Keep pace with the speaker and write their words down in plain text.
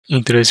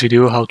In today's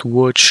video, how to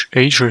watch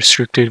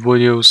age-restricted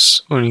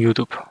videos on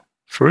YouTube.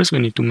 First, we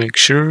need to make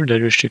sure that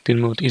restricted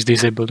mode is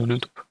disabled on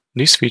YouTube.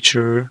 This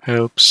feature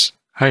helps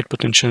hide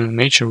potential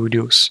mature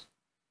videos.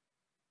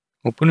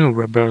 Open your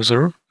web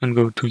browser and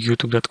go to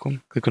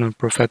youtube.com. Click on the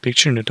profile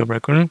picture in the top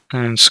right corner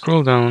and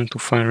scroll down to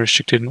find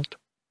restricted mode.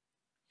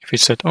 If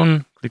it's set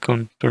on, click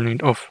on turn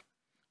it off.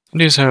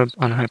 This helps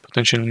unhide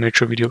potential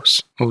mature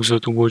videos. Also,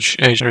 to watch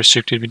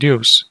age-restricted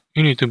videos,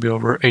 you need to be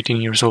over 18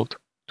 years old.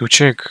 To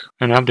check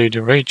and update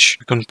your age,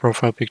 click on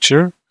Profile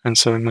Picture and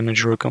select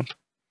Manage Your Account.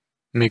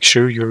 Make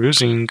sure you're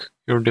using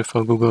your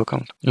default Google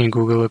account. In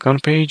Google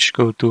account page,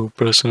 go to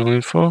Personal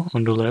Info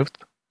on the left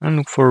and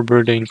look for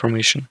birthday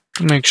information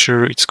to make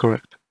sure it's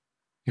correct.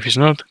 If it's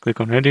not,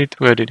 click on Edit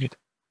to edit it.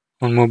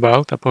 On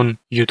mobile, tap on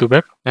YouTube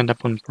app, then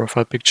tap on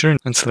Profile Picture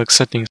and select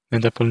Settings,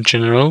 then tap on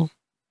General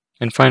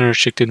and find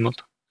Restricted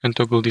Mode and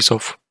toggle this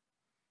off.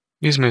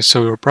 This may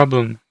solve your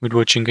problem with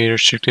watching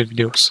age-restricted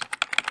videos.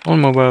 On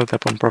mobile,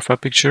 tap on Profile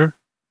Picture,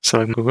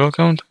 select Google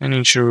account and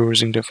ensure you're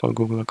using default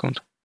Google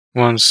account.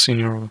 Once in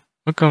your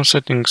account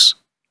settings,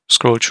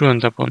 scroll through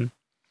and tap on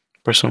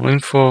Personal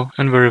Info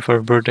and verify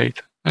your birth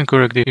date and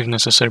correct it if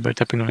necessary by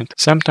tapping on it.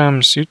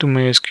 Sometimes YouTube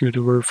may ask you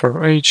to verify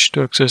your age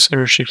to access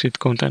restricted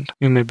content.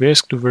 You may be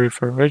asked to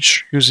verify your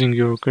age using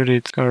your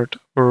credit card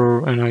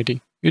or an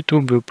ID.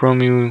 YouTube will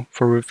prompt you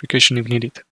for verification if needed.